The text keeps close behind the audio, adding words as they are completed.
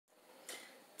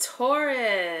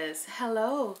Taurus,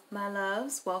 hello, my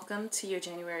loves. Welcome to your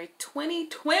January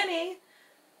 2020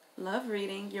 love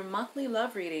reading, your monthly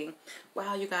love reading.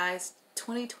 Wow, you guys,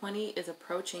 2020 is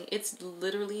approaching. It's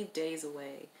literally days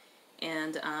away.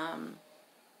 And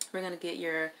we're going to get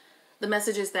the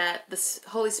messages that the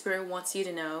Holy Spirit wants you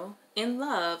to know in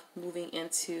love moving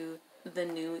into the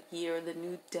new year, the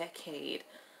new decade.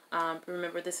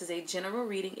 Remember, this is a general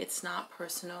reading. It's not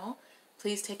personal.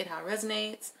 Please take it how it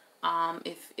resonates.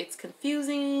 If it's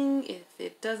confusing, if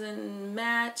it doesn't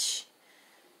match,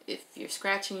 if you're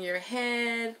scratching your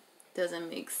head, doesn't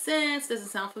make sense, doesn't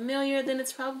sound familiar, then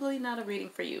it's probably not a reading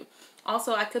for you.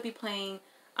 Also, I could be playing,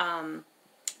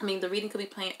 the reading could be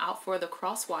playing out for the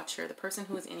cross watcher, the person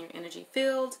who is in your energy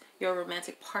field, your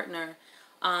romantic partner.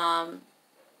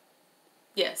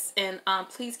 Yes, and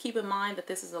please keep in mind that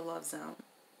this is a love zone.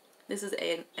 This is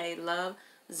a love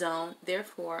zone.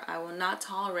 Therefore, I will not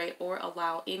tolerate or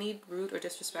allow any rude or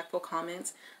disrespectful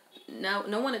comments. No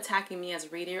one attacking me as a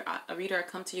reader. I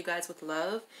come to you guys with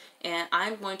love, and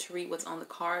I'm going to read what's on the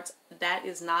cards. That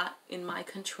is not in my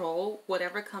control.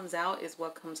 Whatever comes out is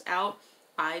what comes out.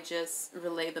 I just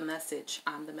relay the message.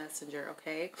 I'm the messenger,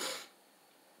 okay?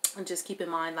 And just keep in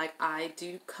mind, like, I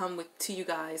do come to you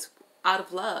guys out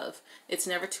of love. It's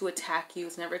never to attack you.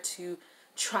 It's never to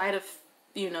try to,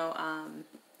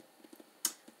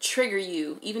 trigger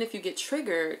you. Even if you get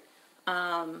triggered,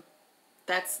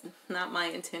 that's not my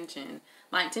intention.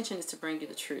 My intention is to bring you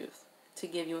the truth, to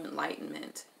give you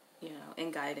enlightenment,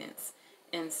 and guidance.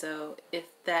 And so if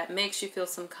that makes you feel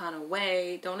some kind of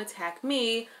way, don't attack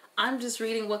me. I'm just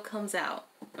reading what comes out,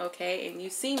 okay? And you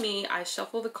see me, I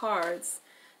shuffle the cards.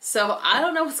 So I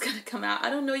don't know what's going to come out. I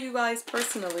don't know you guys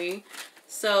personally.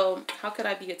 So how could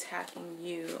I be attacking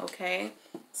you, okay?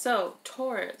 So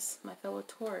Taurus, my fellow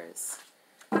Taurus,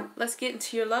 let's get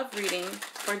into your love reading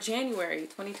for January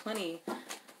 2020.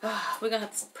 We're going to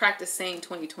have to practice saying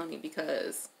 2020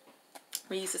 because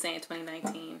we're used to saying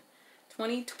 2019.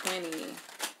 2020.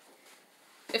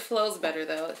 It flows better,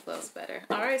 though. It flows better.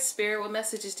 All right, Spirit, what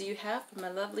messages do you have for my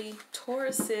lovely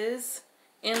Tauruses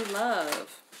in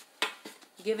love?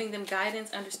 Giving them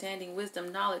guidance, understanding,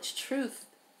 wisdom, knowledge, truth,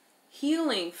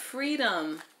 healing,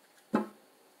 freedom,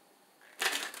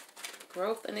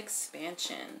 growth, and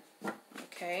expansion.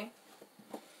 Okay.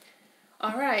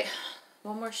 All right.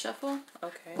 One more shuffle.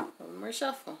 Okay. One more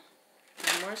shuffle.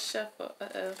 One more shuffle.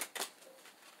 Uh-oh.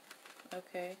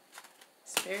 Okay.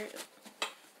 Spirit.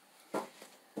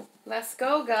 Let's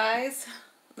go, guys.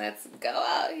 Let's go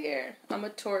out here. I'm a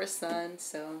Taurus sun,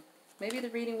 so maybe the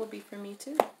reading will be for me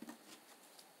too.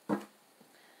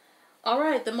 All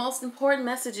right. The most important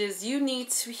messages you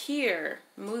need to hear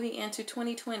moving into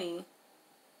 2020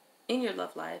 in your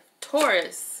love life.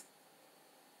 Taurus.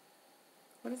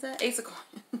 What is that? Ace of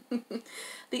coin.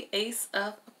 The Ace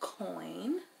of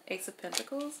coin. Ace of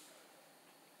pentacles.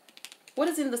 What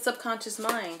is in the subconscious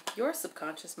mind? Your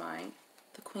subconscious mind.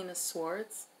 The Queen of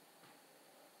Swords.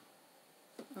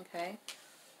 Okay.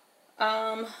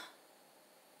 The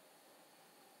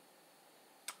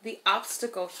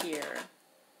obstacle here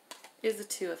is the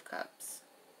Two of Cups.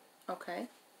 Okay.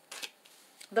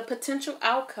 The potential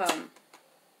outcome.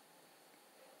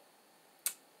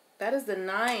 That is the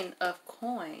Nine of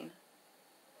coin.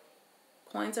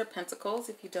 Coins are pentacles,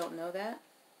 if you don't know that.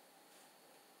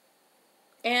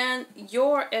 And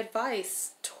your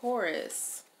advice,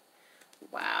 Taurus.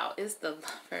 Wow, is the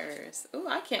Lovers. Ooh,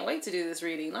 I can't wait to do this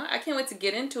reading. I can't wait to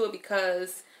get into it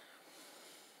because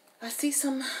I see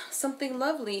something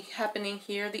lovely happening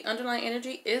here. The underlying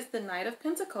energy is the Knight of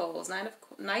Pentacles,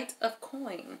 Knight of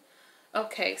coin.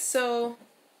 Okay, so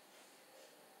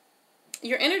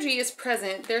your energy is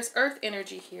present. There's earth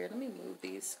energy here. Let me move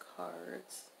these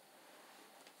cards.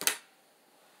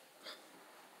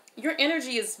 Your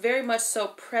energy is very much so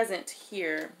present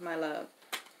here, my love.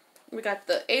 We got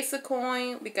the Ace of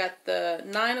coin. We got the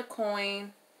Nine of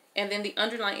coin. And then the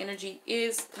underlying energy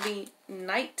is the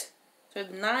Knight. So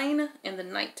the 9 and the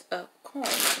Knight of coin.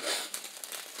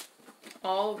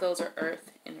 All of those are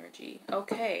earth energy.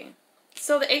 Okay.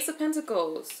 So the Ace of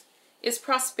Pentacles is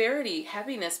prosperity,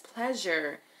 happiness,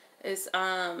 pleasure, is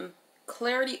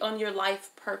clarity on your life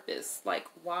purpose. Like,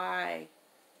 why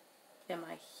am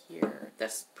I here?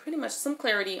 That's pretty much some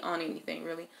clarity on anything,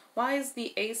 really. Why is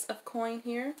the Ace of coin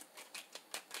here?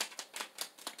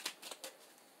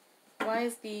 Why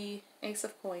is the Ace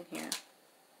of coin here?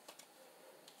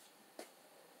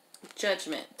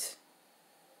 Judgment.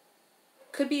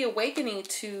 Could be awakening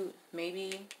to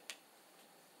maybe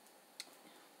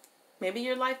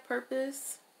your life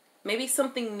purpose, maybe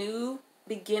something new,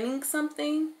 beginning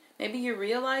something. Maybe you're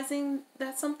realizing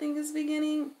that something is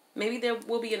beginning. Maybe there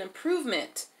will be an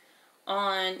improvement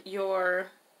on your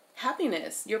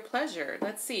happiness, your pleasure.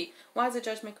 Let's see. Why is the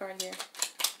Judgment card here?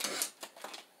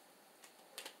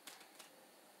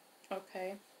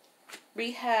 Okay.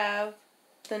 We have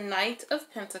the Knight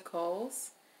of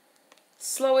Pentacles.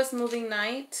 Slowest moving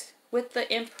knight with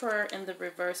the Emperor in the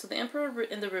reverse. So the Emperor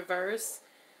in the reverse,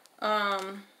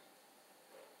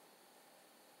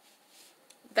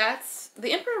 that's,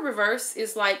 the Emperor reverse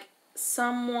is like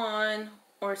someone,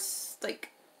 or like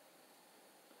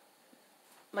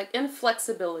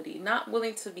inflexibility, not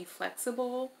willing to be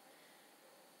flexible,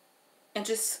 and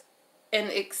just an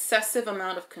excessive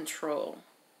amount of control.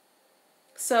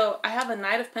 So I have a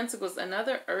Knight of Pentacles,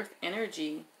 another earth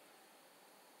energy.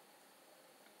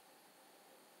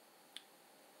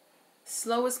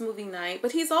 Slowest moving knight,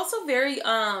 but he's also very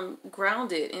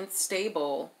grounded and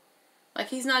stable. Like,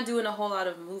 he's not doing a whole lot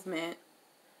of movement.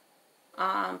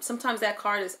 Sometimes that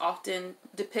card is often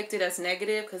depicted as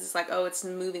negative because it's like, oh, it's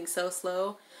moving so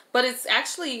slow. But it's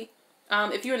actually,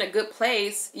 if you're in a good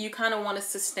place, you kind of want to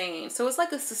sustain. So it's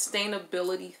like a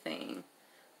sustainability thing.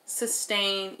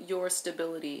 Sustain your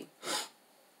stability.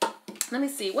 Let me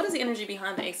see. What is the energy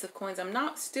behind the Ace of Coins? I'm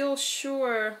not still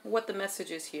sure what the message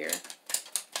is here.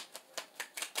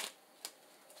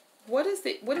 What is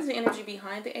the energy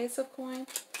behind the Ace of Coins?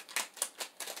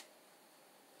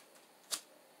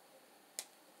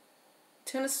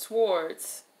 Ten of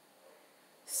Swords.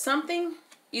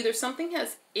 Either something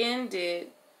has ended,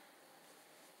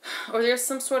 or there's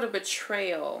some sort of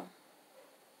betrayal.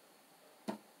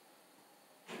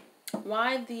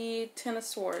 Why the Ten of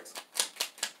Swords?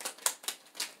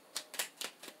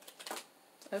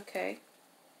 Okay.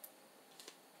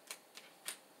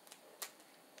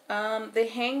 The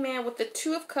Hangman with the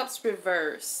Two of Cups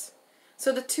reverse.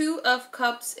 So the Two of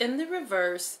Cups in the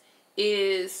reverse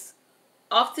is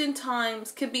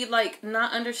oftentimes could be like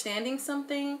not understanding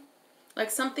something,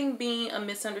 like something being a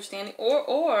misunderstanding,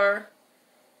 or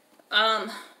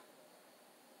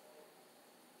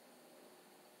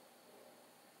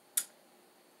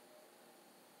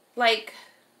like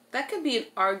that could be an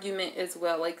argument as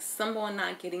well, like someone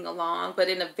not getting along, but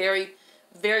in a very,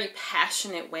 very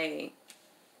passionate way.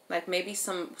 Like maybe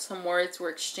some words were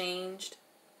exchanged.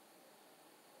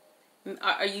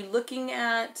 Are you looking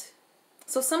at,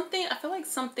 so something, I feel like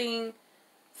something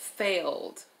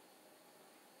failed,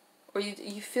 or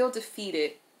you feel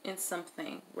defeated in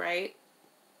something, right?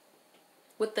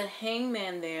 With the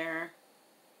Hangman there,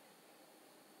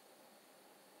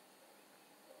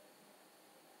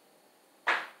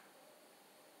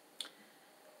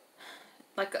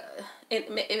 like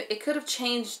it could have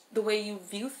changed the way you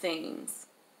view things.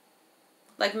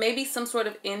 Like maybe some sort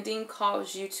of ending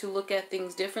caused you to look at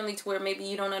things differently, to where maybe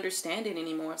you don't understand it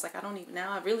anymore. It's like,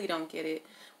 now I really don't get it.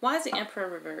 Why is the Emperor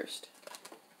reversed?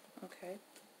 Okay.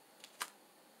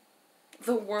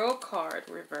 The World card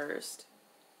reversed.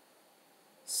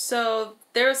 So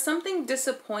there's something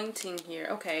disappointing here.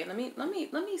 Okay, let me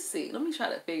see. Let me try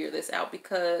to figure this out,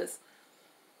 because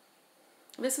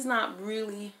this is not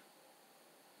really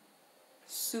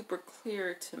super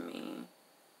clear to me.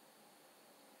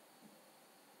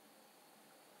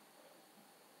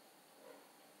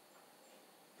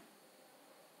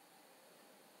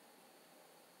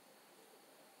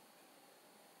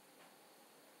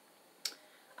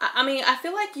 I mean, I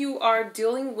feel like you are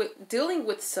dealing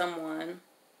with someone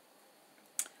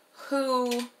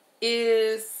who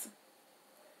is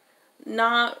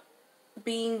not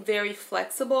being very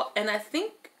flexible, and I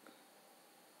think,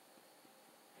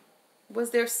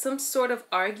 was there some sort of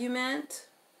argument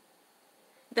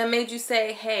that made you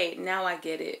say, hey, now I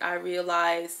get it. I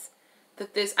realize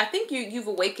that this, I think you've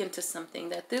awakened to something,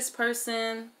 that this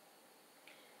person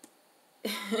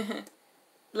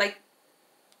like,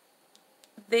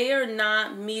 they are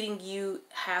not meeting you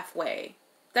halfway.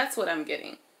 That's what I'm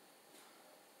getting.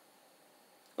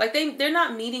 Like, they're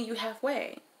not meeting you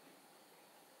halfway.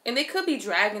 And they could be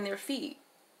dragging their feet.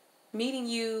 Meeting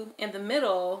you in the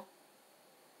middle,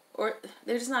 or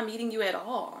they're just not meeting you at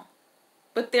all.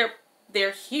 But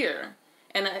they're here.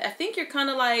 And I think you're kind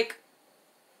of like,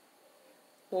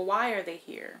 well, why are they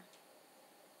here?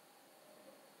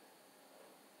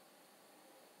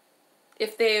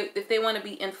 If they want to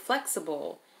be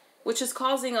inflexible, which is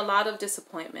causing a lot of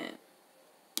disappointment.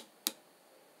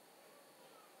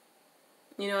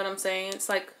 You know what I'm saying? It's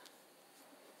like,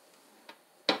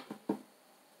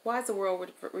 why is the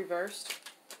World reversed?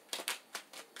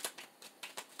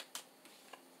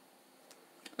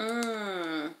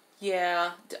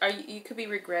 Yeah, you could be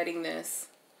regretting this.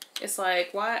 It's like,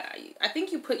 why? I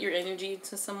think you put your energy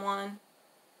into someone,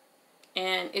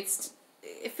 and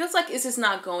it feels like it's just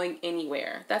not going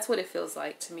anywhere. That's what it feels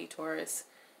like to me, Taurus.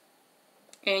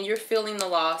 And you're feeling the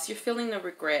loss. You're feeling the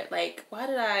regret. Like, why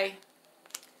did I...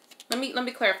 Let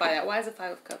me clarify that. Why is the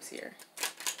Five of Cups here?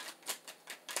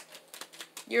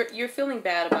 You're feeling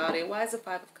bad about it. Why is the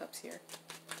Five of Cups here?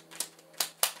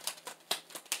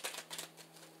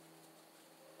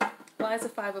 Why is the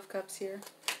Five of Cups here?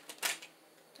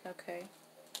 Okay.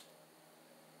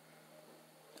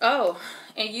 Oh,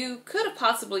 and you could have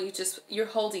possibly you're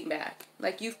holding back.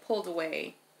 Like, you've pulled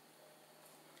away.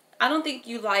 I don't think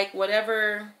you like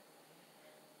whatever...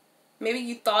 Maybe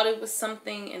you thought it was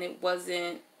something and it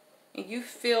wasn't. And you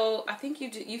feel... I think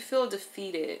you feel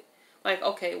defeated. Like,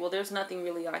 okay, well, there's nothing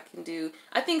really I can do.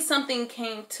 I think something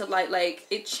came to light. Like,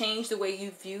 it changed the way you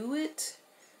view it.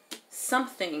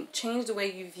 Something changed the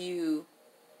way you view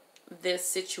this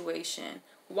situation.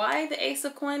 Why the Ace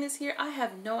of Coin is here, I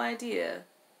have no idea.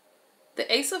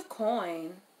 The Ace of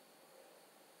Coin...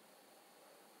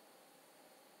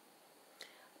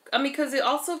 I mean, because it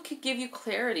also could give you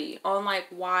clarity on, like,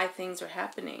 why things are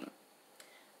happening.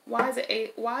 Why is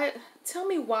it why? Tell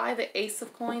me why the Ace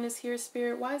of Coin is here,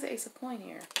 Spirit. Why is the Ace of Coin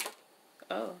here?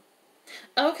 Oh.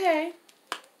 Okay.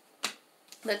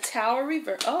 The Tower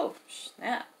reversed. Oh,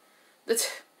 snap.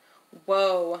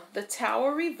 Whoa. The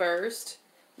Tower reversed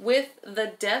with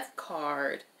the Death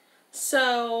card.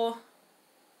 So...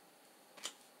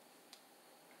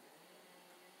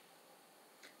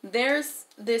 there's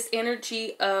this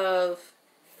energy of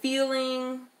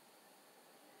feeling...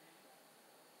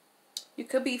 You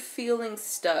could be feeling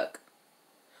stuck.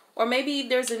 Or maybe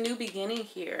there's a new beginning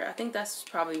here. I think that's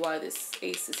probably why this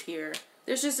Ace is here.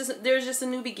 There's just a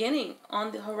new beginning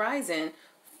on the horizon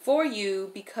for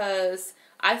you, because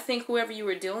I think whoever you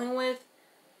were dealing with,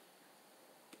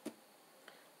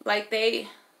 like they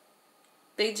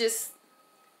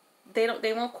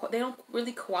don't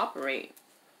really cooperate.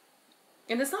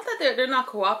 And it's not that they're not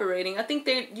cooperating. I think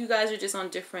you guys are just on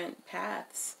different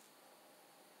paths.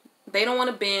 They don't want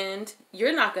to bend.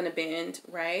 You're not going to bend,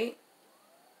 right?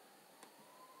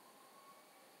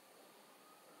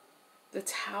 The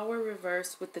Tower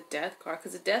reversed with the Death card,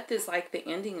 because the Death is like the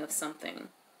ending of something.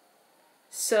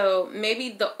 So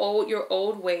maybe your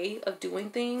old way of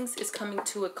doing things is coming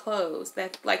to a close.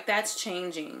 That's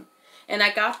changing. And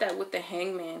I got that with the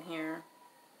Hangman here.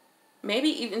 Maybe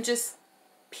even just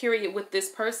period with this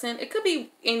person. It could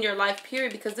be in your life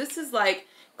period, because this is like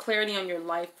clarity on your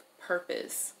life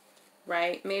purpose,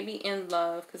 right? Maybe in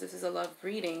love, because this is a love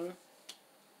reading.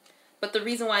 But the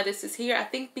reason why this is here, I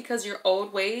think because your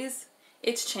old ways,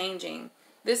 it's changing.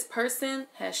 This person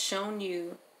has shown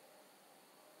you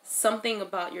something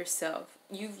about yourself.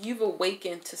 You've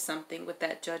awakened to something with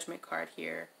that Judgment card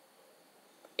here.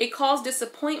 It caused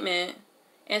disappointment,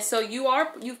 and so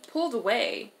you've pulled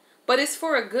away, but it's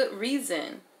for a good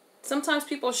reason. Sometimes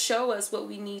people show us what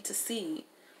we need to see.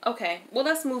 Okay, well,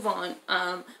 let's move on.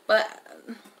 But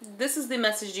this is the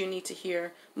message you need to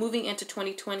hear moving into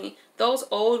 2020. Those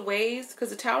old ways,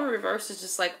 because the Tower reverse is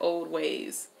just like old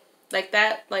ways. Like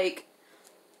that, like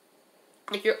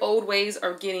your old ways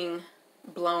are getting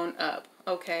blown up,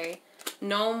 okay?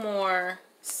 No more,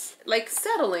 like,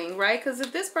 settling, right? Because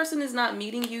if this person is not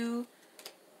meeting you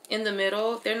in the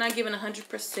middle, they're not giving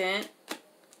 100%,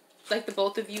 like the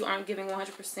both of you aren't giving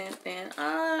 100%, then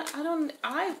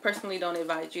I personally don't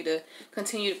advise you to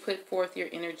continue to put forth your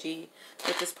energy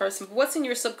with this person. But what's in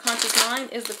your subconscious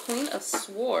mind is the Queen of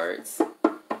Swords.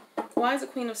 Why is the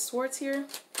Queen of Swords here?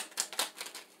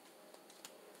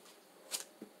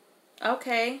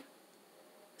 Okay.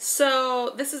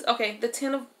 So this is, okay, the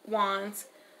Ten of Wands.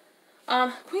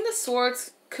 Queen of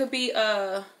Swords could be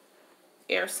a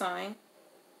air sign.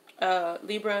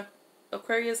 Libra,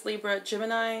 Aquarius, Libra,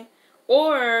 Gemini.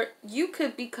 Or you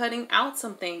could be cutting out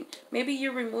something. Maybe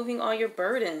you're removing all your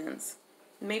burdens.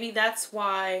 Maybe that's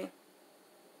why,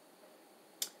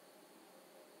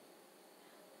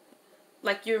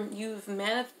 like, you've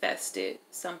manifested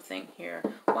something here.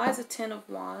 Why is the Ten of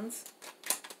Wands?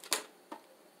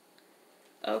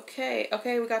 Okay,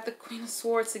 we got the Queen of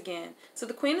Swords again. So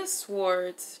the Queen of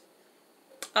Swords,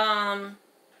 I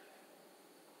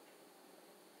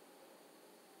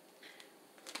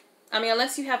mean,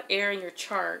 unless you have air in your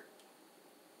chart,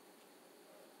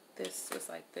 this was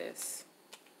like this.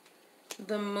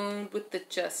 The Moon with the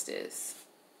Justice.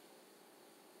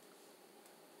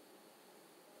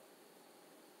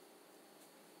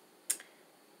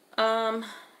 I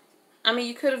mean,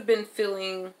 you could have been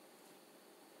feeling,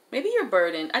 maybe you're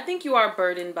burdened. I think you are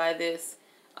burdened by this.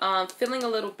 Feeling a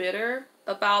little bitter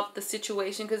about the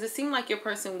situation, because it seemed like your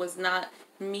person was not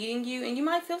meeting you, and you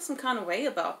might feel some kind of way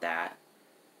about that.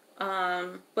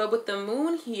 But with the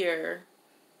Moon here,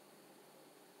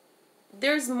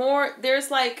 there's more, there's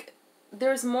like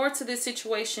there's more to this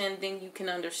situation than you can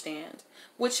understand,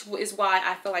 which is why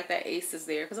I feel like that ace is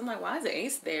there. Because I'm like, why is the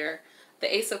ace there?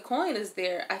 The ace of coin is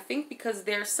there. I think because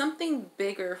there's something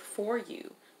bigger for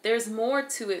you. There's more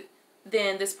to it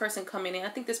than this person coming in. I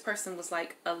think this person was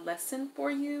like a lesson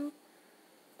for you.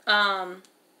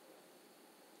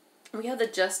 We have the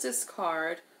Justice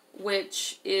card,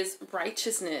 which is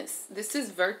righteousness. This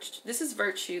is virtue. This is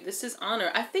virtue. This is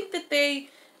honor. I think that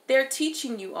they're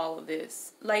teaching you all of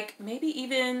this. Like maybe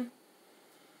even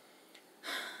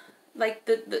like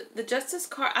the Justice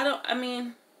card. I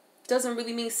mean, doesn't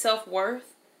really mean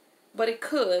self-worth, but it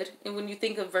could. And when you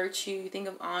think of virtue, you think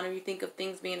of honor, you think of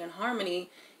things being in harmony.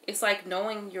 It's like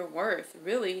knowing your worth,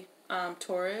 really,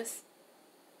 Taurus.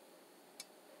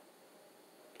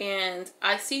 And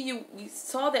I see you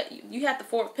saw that you had the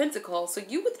Four of Pentacles, so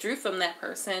you withdrew from that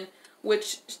person,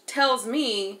 which tells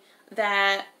me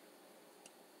that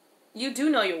you do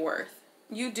know your worth.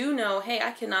 You do know, hey,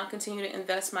 I cannot continue to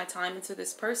invest my time into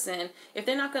this person if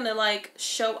they're not going to, like,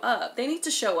 show up. They need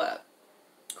to show up.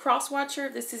 Cross-watcher,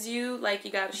 this is you, like,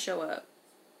 you got to show up.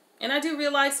 And I do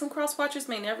realize some cross-watchers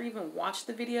may never even watch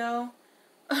the video.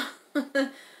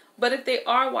 But if they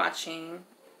are watching,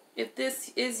 if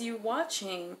this is you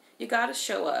watching, you got to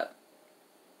show up.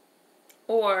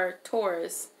 Or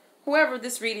Taurus, whoever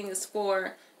this reading is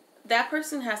for, that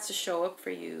person has to show up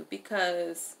for you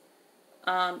because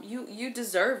you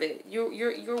deserve it.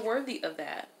 You're worthy of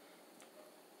that.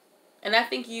 And I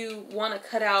think you want to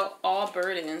cut out all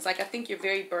burdens. Like I think you're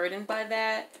very burdened by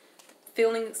that,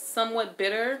 feeling somewhat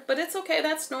bitter, but it's okay.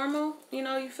 That's normal. You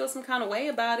know, you feel some kind of way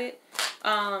about it.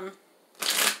 Because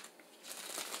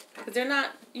they're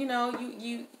not, you know,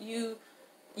 you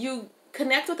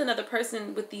connect with another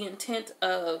person with the intent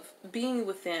of being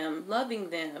with them,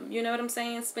 loving them, you know what I'm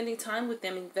saying? Spending time with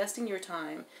them, investing your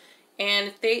time. And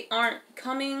if they aren't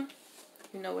coming,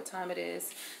 you know what time it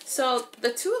is. So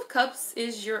the Two of Cups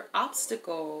is your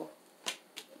obstacle.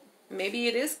 Maybe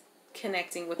it is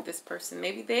connecting with this person.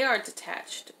 Maybe they are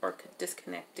detached or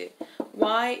disconnected.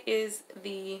 Why is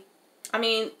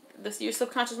your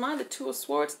subconscious mind, the Two of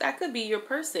Swords, that could be your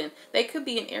person. They could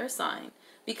be an air sign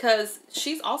because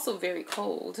she's also very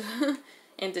cold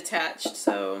and detached.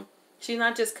 So she's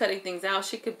not just cutting things out.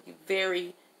 She could be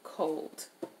very cold.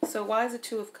 So why is the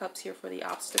Two of Cups here for the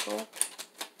obstacle?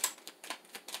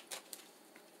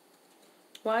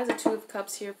 Why is the Two of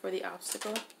Cups here for the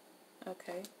obstacle?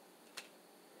 Okay.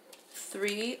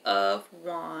 Three of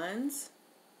Wands.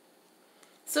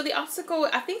 So the obstacle,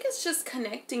 I think it's just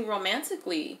connecting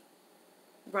romantically,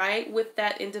 right, with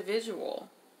that individual.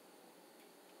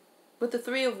 With the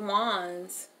Three of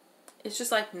Wands, it's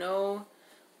just like no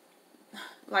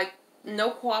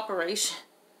cooperation.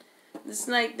 It's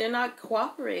like they're not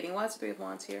cooperating. Why is the Three of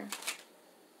Wands here?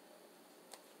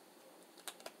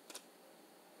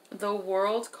 The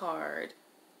World card.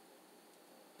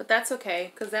 But that's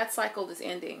okay, because that cycle is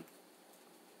ending.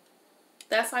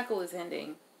 That cycle is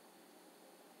ending.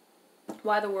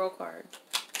 Why the World card?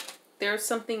 There's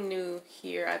something new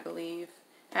here, I believe,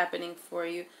 happening for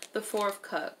you. The Four of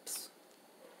Cups.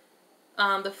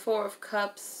 The Four of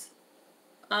Cups.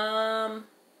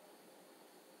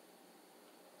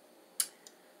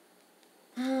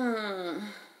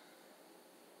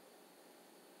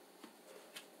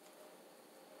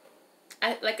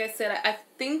 Like I said, I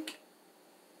think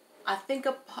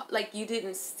like you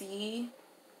didn't see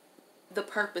the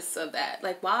purpose of that.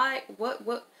 Like why?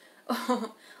 What?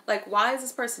 Like why is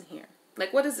this person here?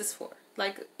 Like what is this for?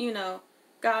 Like, you know,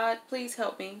 God, please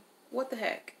help me. What the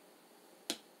heck?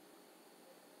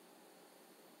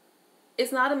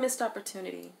 It's not a missed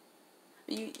opportunity.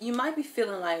 You might be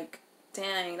feeling like,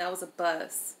 dang, that was a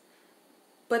bust.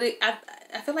 But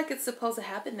I feel like it's supposed to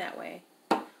happen that way.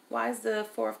 Why is the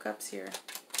Four of Cups here?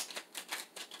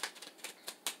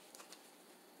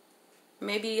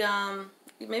 Maybe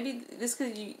this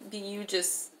could be you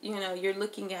just, you know, you're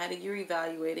looking at it, you're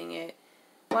evaluating it.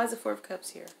 Why is the Four of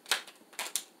Cups here?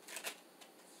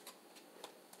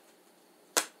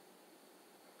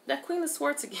 That Queen of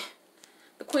Swords again.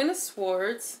 The Queen of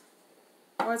Swords.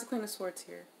 Why is the Queen of Swords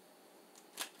here?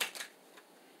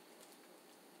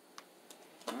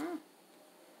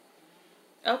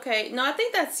 Okay, no, I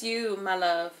think that's you, my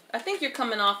love. I think you're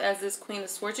coming off as this Queen of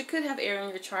Swords. You could have air in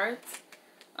your charts,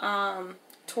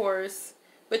 Taurus,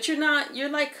 but you're not. You're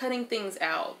like cutting things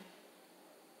out.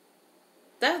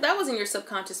 That was in your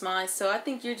subconscious mind, so I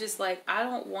think you're just like, I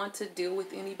don't want to deal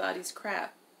with anybody's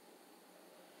crap.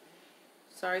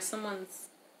 Sorry, someone's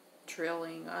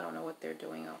drilling. I don't know what they're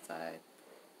doing outside.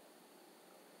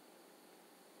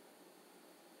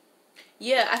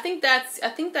 Yeah, I think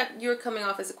that you're coming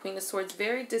off as a Queen of Swords,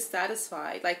 very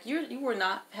dissatisfied. Like you were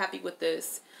not happy with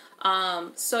this.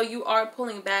 So you are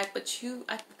pulling back, but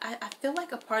I feel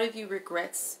like a part of you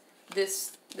regrets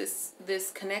this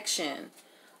connection.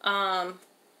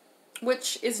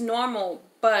 Which is normal,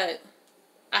 but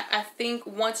I think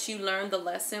once you learn the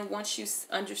lesson, once you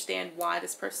understand why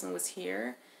this person was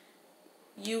here,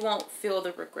 you won't feel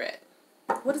the regret.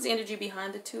 What is the energy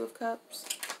behind the Two of Cups?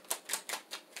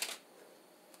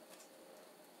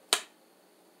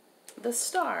 The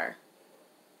Star.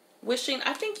 Wishing,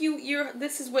 I think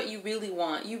this is what you really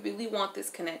want. You really want this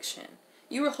connection.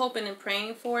 You were hoping and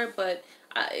praying for it, but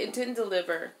it didn't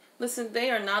deliver. Listen,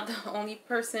 they are not the only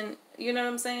person, you know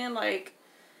what I'm saying? Like,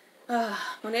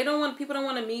 when people don't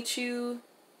want to meet you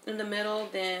in the middle,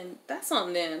 then that's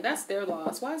on them. That's their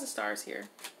loss. Why is the Stars here?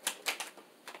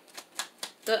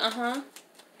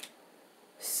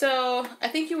 So, I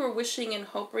think you were wishing and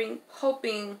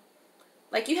hoping,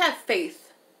 like you had faith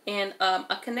in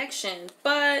a connection,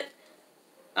 but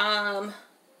I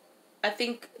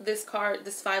think this card,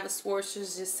 this Five of Swords,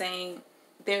 is just saying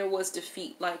there was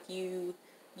defeat. Like you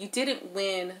didn't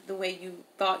win the way you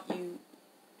thought you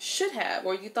should have,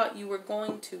 or you thought you were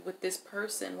going to with this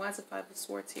person. Why is the Five of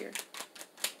Swords here?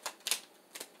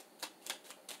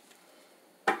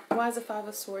 Why is the Five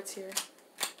of Swords here?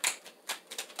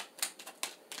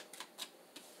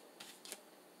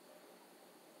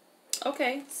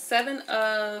 Okay, Seven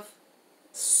of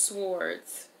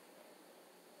Swords.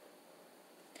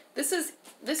 This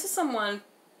is someone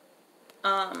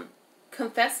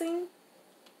confessing.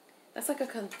 That's like a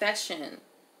confession.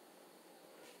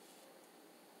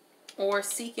 Or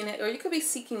seeking it, or you could be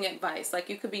seeking advice. Like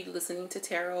you could be listening to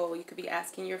tarot, or you could be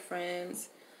asking your friends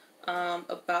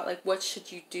about like what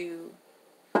should you do.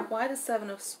 Why the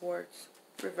Seven of Swords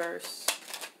reverse?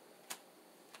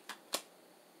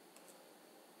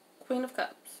 Queen of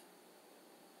Cups.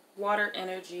 Water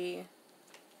energy.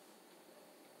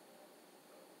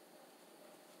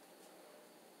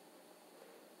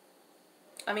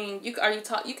 I mean, you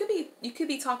could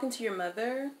be talking to your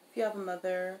mother if you have a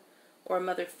mother, or a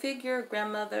mother figure,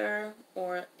 grandmother,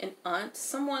 or an aunt,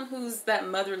 someone who's that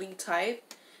motherly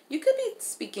type. You could be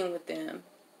speaking with them,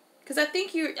 because I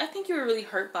think you were really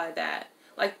hurt by that,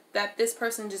 like that this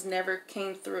person just never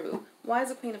came through. Why is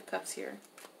the Queen of Cups here?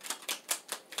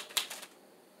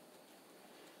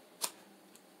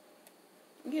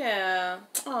 Yeah.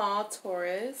 Aw,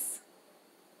 Taurus.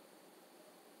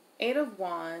 Eight of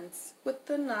Wands with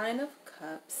the Nine of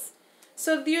Cups.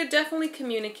 So you're definitely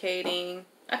communicating.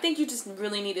 I think you just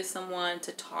really needed someone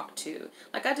to talk to.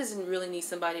 Like, I just really need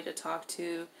somebody to talk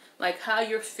to. Like, how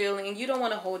you're feeling. You don't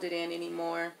want to hold it in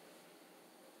anymore.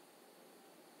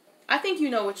 I think you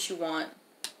know what you want.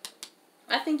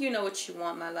 I think you know what you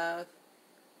want, my love.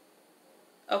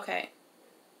 Okay.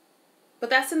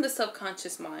 But that's in the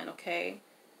subconscious mind, okay?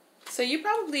 So you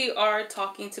probably are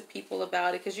talking to people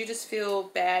about it because you just feel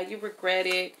bad, you regret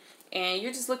it, and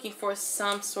you're just looking for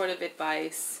some sort of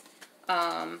advice.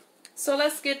 So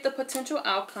let's get the potential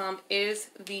outcome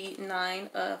is the Nine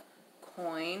of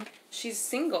Coin. She's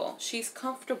single. She's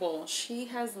comfortable. She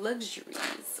has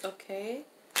luxuries, okay?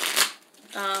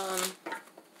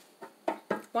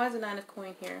 Why is the Nine of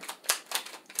Coin here?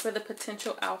 For the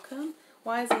potential outcome,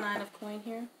 why is the Nine of Coin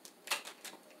here?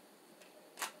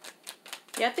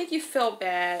 Yeah, I think you felt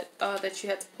bad that you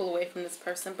had to pull away from this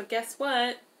person. But guess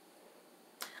what?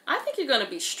 I think you're going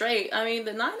to be straight. I mean,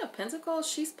 the Nine of Pentacles,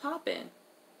 she's popping.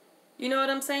 You know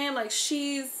what I'm saying? Like,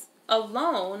 she's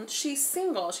alone. She's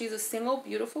single. She's a single,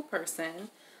 beautiful person.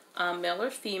 Male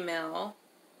or female.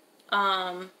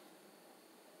 But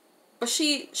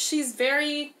she's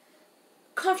very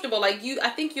comfortable. Like, I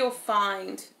think you'll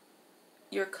find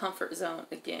your comfort zone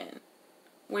again,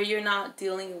 where you're not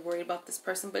dealing and worried about this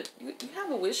person. But you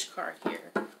have a wish card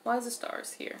here. Why is the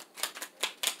Stars here?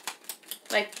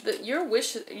 Like, your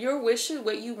wishes,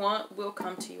 what you want will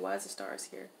come to you. Why is the Stars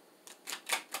here?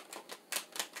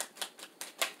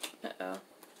 Uh-oh.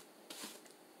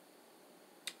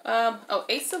 Oh,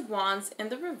 Ace of Wands in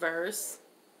the reverse.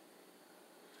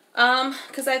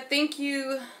 Because I think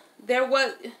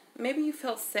maybe you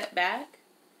felt set back.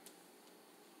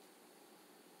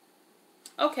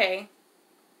 Okay.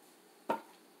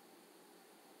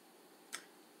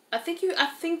 I think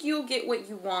you'll get what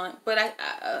you want, but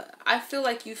I feel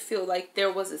like you feel like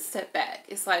there was a setback.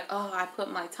 It's like, oh, I put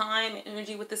my time and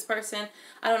energy with this person.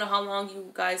 I don't know how long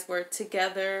you guys were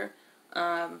together,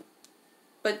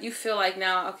 but you feel like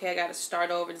now, okay, I got to start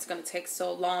over. It's going to take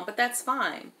so long, but that's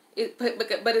fine.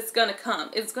 But it's gonna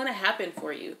come. It's gonna happen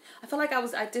for you. I feel like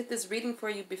I did this reading for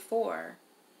you before.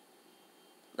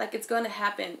 like it's going to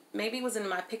happen. Maybe it was in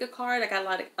my pick a card. I got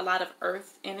a lot of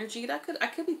earth energy. I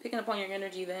could be picking up on your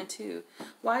energy then too.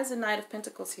 Why is the Knight of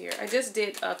Pentacles here? I just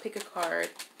did a pick a card.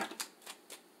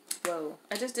 Whoa.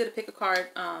 I just did a pick a card.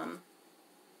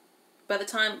 By the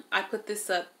time I put this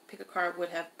up, pick a card would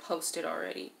have posted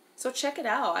already. So check it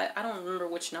out. I don't remember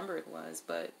which number it was,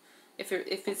 but if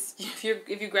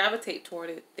you gravitate toward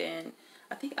it, then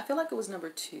I feel like it was number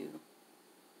 2.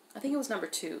 I think it was number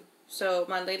 2. So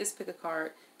my latest pick a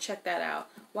card, check that out.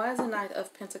 Why is the Knight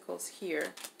of Pentacles here?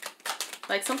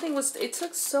 Like it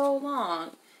took so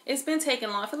long. It's been taking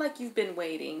long. I feel like you've been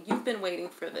waiting. You've been waiting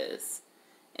for this.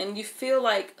 And you feel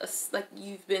like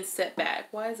you've been set back.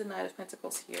 Why is the Knight of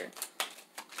Pentacles here?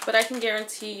 But I can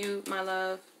guarantee you, my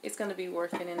love, it's going to be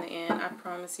worth it in the end. I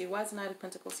promise you. Why is the Knight of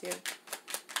Pentacles here?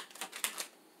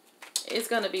 It's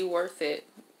going to be worth it.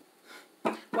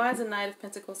 Why is the Knight of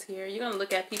Pentacles here? You're going to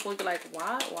look at people and be like,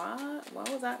 why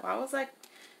was I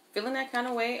feeling that kind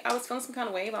of way? I was feeling some kind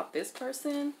of way about this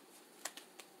person.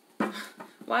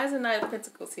 Why is the Knight of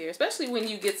Pentacles here? Especially when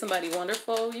you get somebody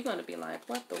wonderful, you're going to be like,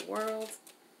 what the world?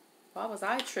 Why was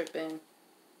I tripping?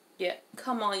 Yeah,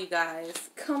 come on, you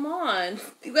guys. Come on.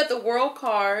 You got the World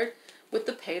card with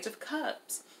the Page of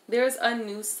Cups. There's a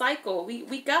new cycle.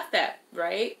 We got that,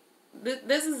 right?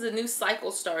 This is a new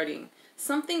cycle starting.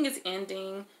 Something is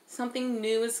ending. Something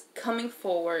new is coming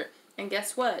forward. And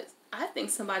guess what? I think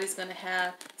somebody's going to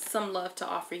have some love to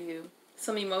offer you.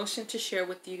 Some emotion to share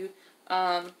with you.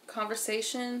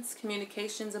 Conversations,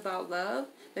 communications about love.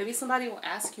 Maybe somebody will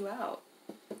ask you out.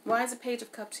 Why is the Page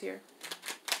of Cups here?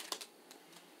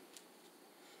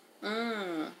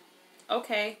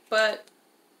 Okay, but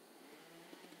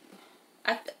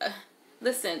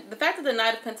listen, the fact that the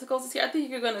Knight of Pentacles is here, I think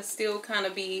you're going to still kind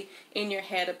of be in your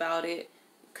head about it,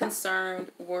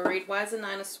 concerned, worried. Why is the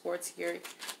Nine of Swords here?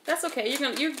 That's okay.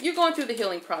 You're going through the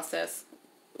healing process,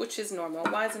 which is normal.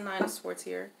 Why is the Nine of Swords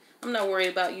here? I'm not worried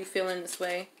about you feeling this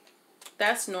way.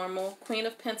 That's normal. Queen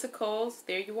of Pentacles,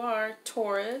 there you are.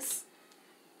 Taurus,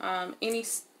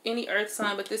 any earth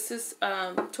sign, but this is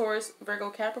Taurus, Virgo,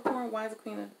 Capricorn. Why is the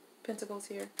Queen of Pentacles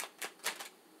here?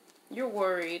 You're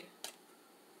worried.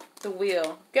 The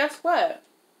Wheel. Guess what?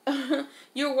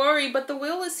 You're worried, but the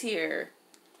Wheel is here.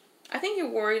 I think you're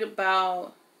worried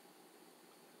about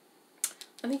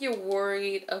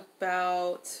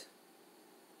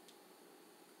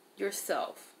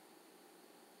yourself.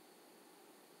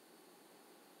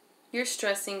 You're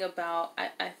stressing about,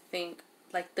 I think,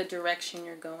 like the direction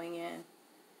you're going in.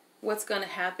 What's going to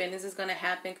happen? Is this going to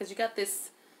happen? Because you got this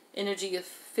energy of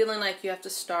feeling like you have to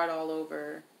start all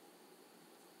over.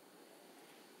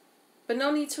 But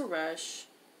no need to rush.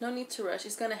 No need to rush.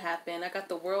 It's going to happen. I got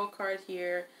the World card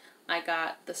here. I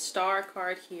got the Star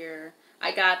card here.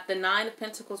 I got the Nine of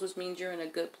Pentacles, which means you're in a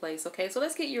good place. Okay, so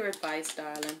let's get your advice,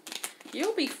 darling.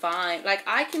 You'll be fine. Like,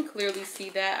 I can clearly see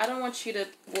that. I don't want you to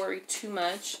worry too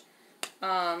much.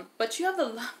 But you have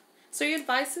the... So your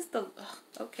advice is the...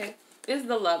 Okay. Is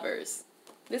the Lovers.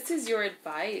 This is your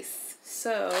advice.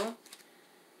 So,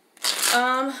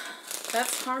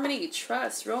 that's harmony,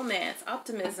 trust, romance,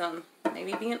 optimism.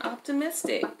 Maybe being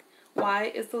optimistic. Why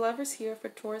is the Lovers here for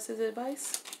Taurus's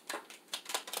advice?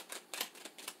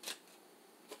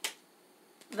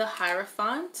 The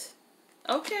Hierophant.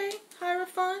 Okay,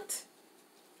 Hierophant.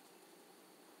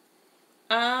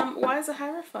 Why is the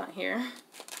Hierophant here?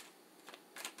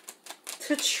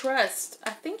 To trust.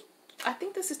 I think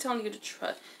this is telling you to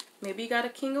trust. Maybe you got a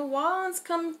King of Wands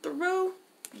coming through.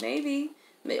 Maybe.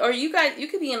 Or you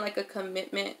could be in like a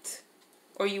commitment.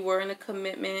 Or you were in a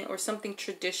commitment or something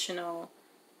traditional.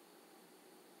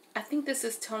 I think this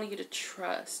is telling you to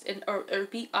trust or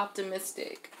be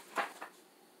optimistic.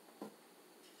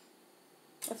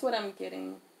 That's what I'm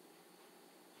getting.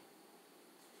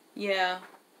 Yeah.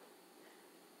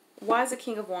 Why is the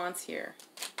King of Wands here?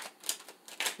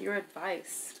 Your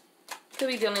advice. Could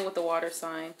be dealing with the water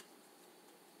sign.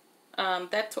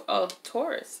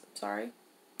 Taurus. Sorry.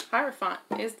 Hierophant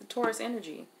is the Taurus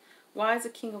energy. Why is the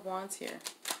King of Wands here?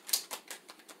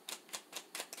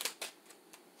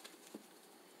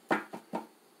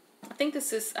 I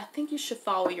think you should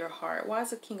follow your heart. Why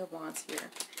is the King of Wands here?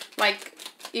 Like,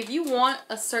 if you want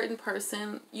a certain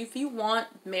person, if you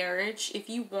want marriage, if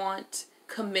you want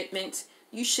commitment,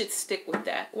 you should stick with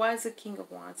that. Why is the King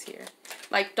of Wands here?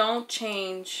 Like, don't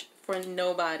change for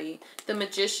nobody. The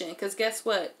Magician, because guess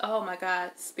what? Oh my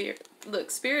God, Spirit. Look,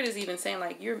 Spirit is even saying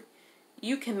like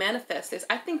you can manifest this.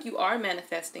 I think you are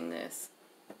manifesting this.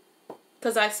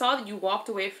 Because I saw that you walked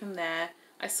away from that.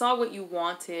 I saw what you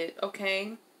wanted,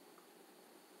 okay?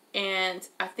 And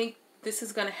I think this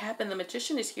is going to happen. The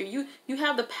Magician is here. You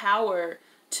have the power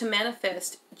to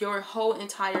manifest your whole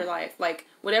entire life. Like,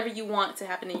 whatever you want to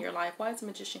happen in your life. Why is the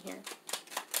Magician here?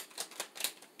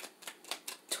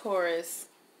 Taurus.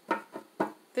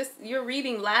 Your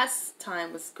reading last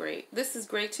time was great. This is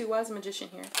great too. Why is the Magician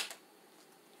here?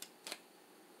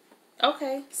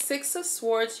 Okay, Six of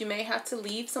Swords. You may have to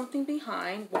leave something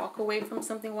behind. Walk away from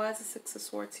something. Why is the Six of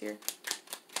Swords here?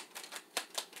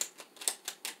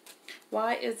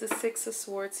 Why is the Six of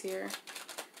Swords here?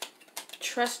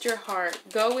 Trust your heart.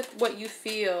 Go with what you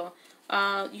feel.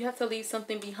 You have to leave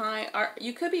something behind.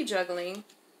 You could be juggling,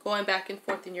 going back and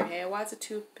forth in your head. Why is the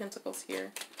Two of Pentacles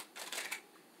here?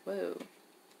 Whoa.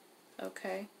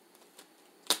 Okay.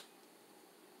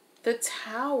 The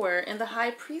Tower and the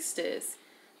High Priestess.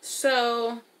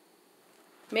 So,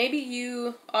 maybe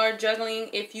you are juggling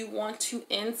if you want to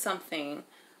end something.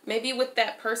 Maybe with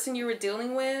that person you were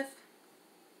dealing with.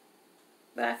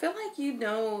 But I feel like you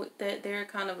know that they're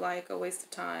kind of like a waste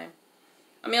of time.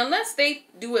 I mean, unless they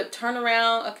do a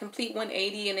turnaround, a complete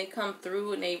 180, and they come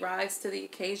through and they rise to the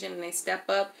occasion and they step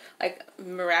up like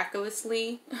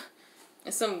miraculously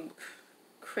in some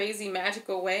crazy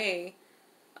magical way.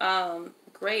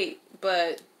 Great,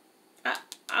 but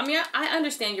I mean, I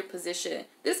understand your position.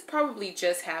 This probably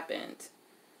just happened.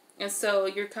 And so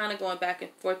you're kind of going back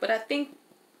and forth. But I think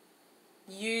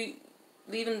you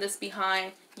leaving this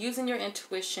behind, using your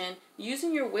intuition,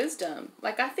 using your wisdom.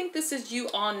 Like, I think this is you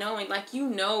all knowing. Like, you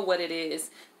know what it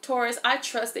is. Taurus, I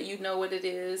trust that you know what it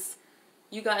is.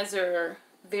 You guys are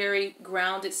very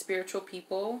grounded spiritual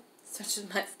people, such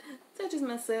as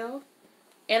myself.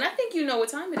 And I think you know what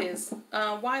time it is.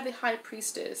 Why the High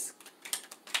Priestess?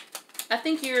 I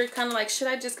think you're kind of like, should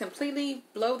I just completely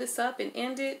blow this up and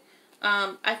end it?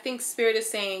 I think Spirit is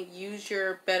saying use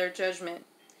your better judgment.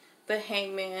 The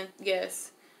Hangman,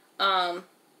 yes.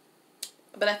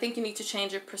 But I think you need to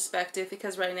change your perspective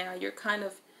because right now you're kind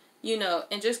of, you know,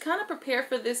 and just kind of prepare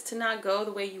for this to not go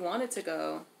the way you want it to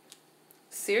go.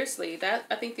 Seriously,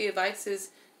 I think the advice is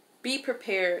be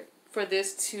prepared for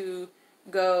this to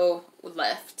go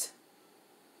left.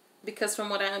 Because from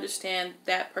what I understand,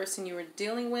 that person you were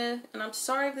dealing with, and I'm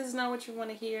sorry if this is not what you want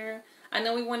to hear. I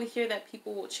know we want to hear that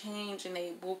people will change and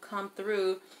they will come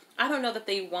through. I don't know that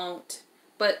they won't.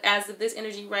 But as of this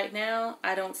energy right now,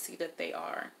 I don't see that they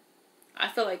are. I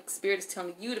feel like Spirit is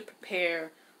telling you to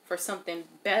prepare for something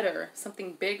better,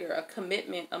 something bigger, a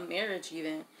commitment, a marriage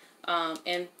even.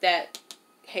 And that,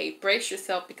 hey, brace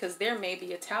yourself because there may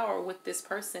be a tower with this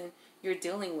person you're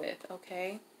dealing with,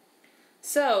 okay?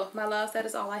 So, my loves, that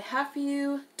is all I have for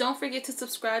you. Don't forget to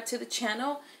subscribe to the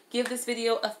channel. Give this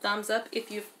video a thumbs up if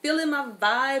you're feeling my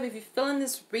vibe, if you're feeling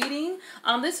this reading.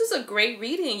 This is a great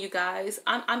reading, you guys.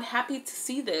 I'm happy to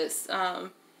see this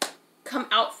come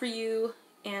out for you.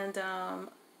 And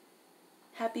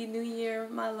Happy New Year,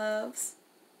 my loves.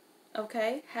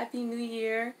 Okay? Happy New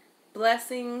Year.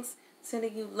 Blessings.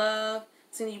 Sending you love.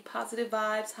 Sending you positive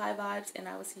vibes, high vibes. And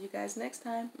I will see you guys next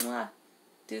time. Mwah.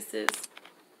 Deuces.